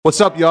What's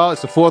up, y'all?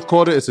 It's the fourth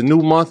quarter. It's a new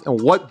month. And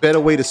what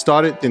better way to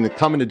start it than to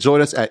come and to join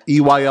us at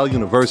EYL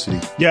University?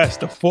 Yes,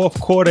 the fourth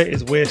quarter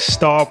is where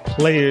star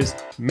players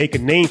make a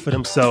name for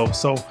themselves.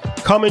 So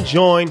come and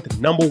join the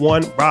number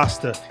one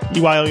roster.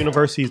 EYL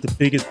University is the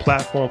biggest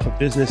platform for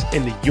business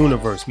in the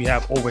universe. We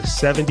have over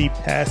 70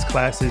 past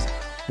classes,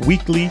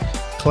 weekly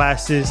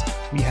classes.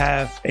 We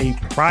have a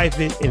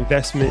private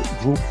investment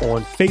group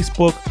on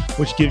Facebook,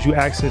 which gives you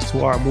access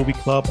to our movie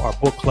club, our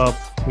book club.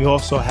 We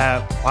also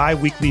have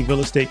bi-weekly real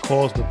estate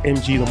calls with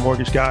MG, the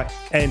mortgage guy,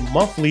 and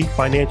monthly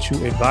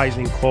financial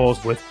advising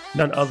calls with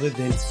none other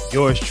than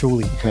yours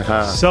truly.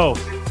 So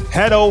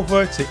head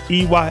over to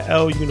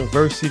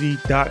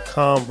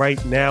EYLUniversity.com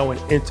right now and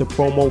enter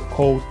promo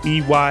code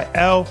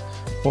EYL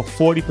for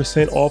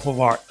 40% off of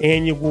our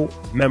annual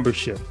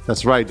membership.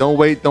 That's right. Don't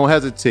wait. Don't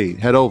hesitate.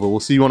 Head over. We'll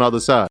see you on the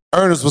other side.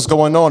 Ernest, what's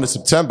going on in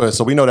September?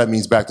 So we know that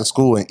means back to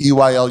school, and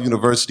EYL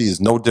University is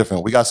no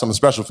different. We got something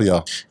special for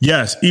y'all.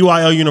 Yes,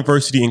 EYL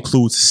University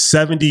includes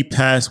 70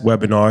 past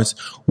webinars,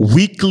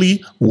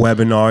 weekly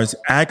webinars,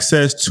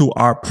 access to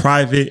our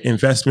private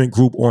investment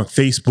group on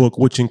Facebook,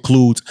 which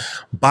includes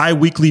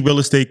bi-weekly real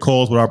estate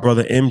calls with our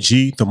brother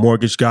MG, the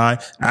mortgage guy,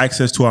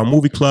 access to our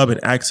movie club,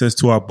 and access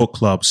to our book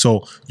club.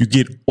 So you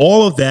get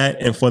all of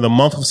that. And for the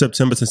month of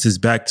September, since it's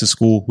back to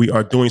school, we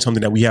are doing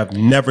something that we have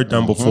never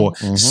done before.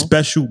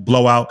 Special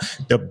blowout.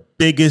 The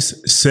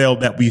biggest sale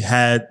that we've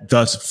had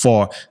thus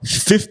far,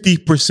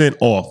 50%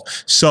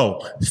 off. So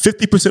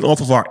 50%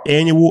 off of our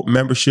annual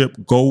membership.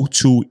 Go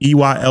to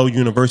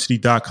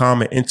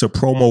EYLUniversity.com and enter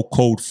promo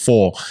code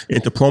FALL.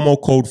 Enter promo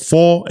code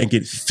FALL and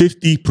get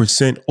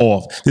 50%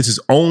 off. This is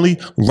only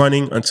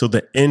running until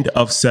the end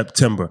of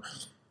September.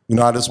 You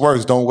know how this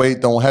works. Don't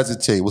wait. Don't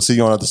hesitate. We'll see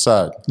you on the other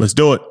side. Let's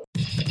do it.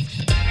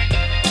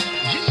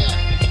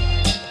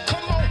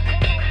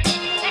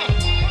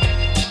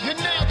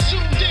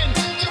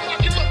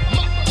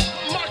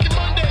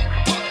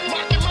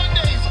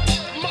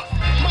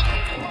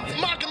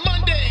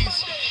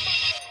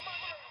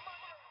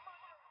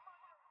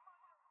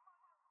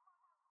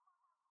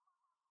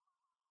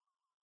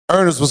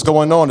 Ernest, what's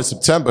going on in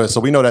September?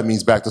 So we know that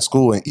means back to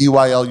school, and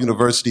EYL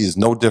University is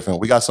no different.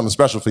 We got something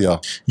special for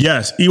y'all.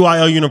 Yes,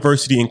 EYL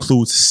University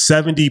includes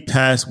 70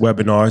 past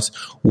webinars,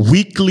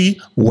 weekly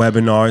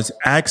webinars,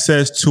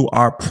 access to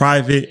our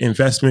private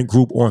investment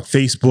group on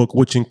Facebook,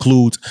 which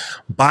includes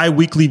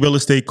bi-weekly real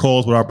estate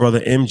calls with our brother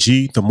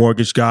MG, the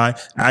mortgage guy,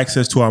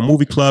 access to our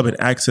movie club, and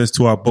access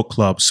to our book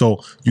club. So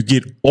you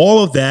get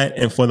all of that.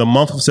 And for the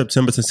month of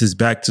September, since it's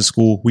back to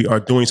school, we are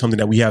doing something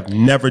that we have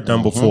never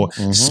done before.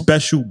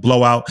 Special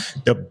blowout.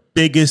 The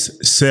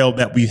biggest sale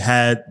that we've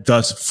had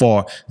thus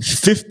far,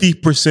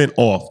 50%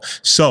 off.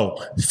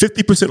 So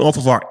 50% off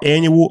of our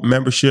annual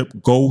membership.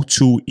 Go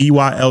to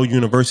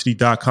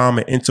EYLUniversity.com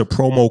and enter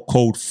promo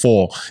code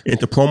FALL.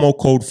 Enter promo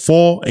code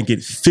FALL and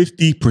get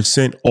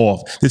 50%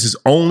 off. This is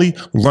only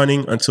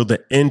running until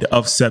the end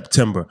of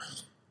September.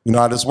 You know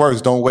how this works.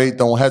 Don't wait.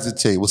 Don't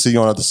hesitate. We'll see you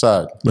on the other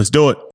side. Let's do it.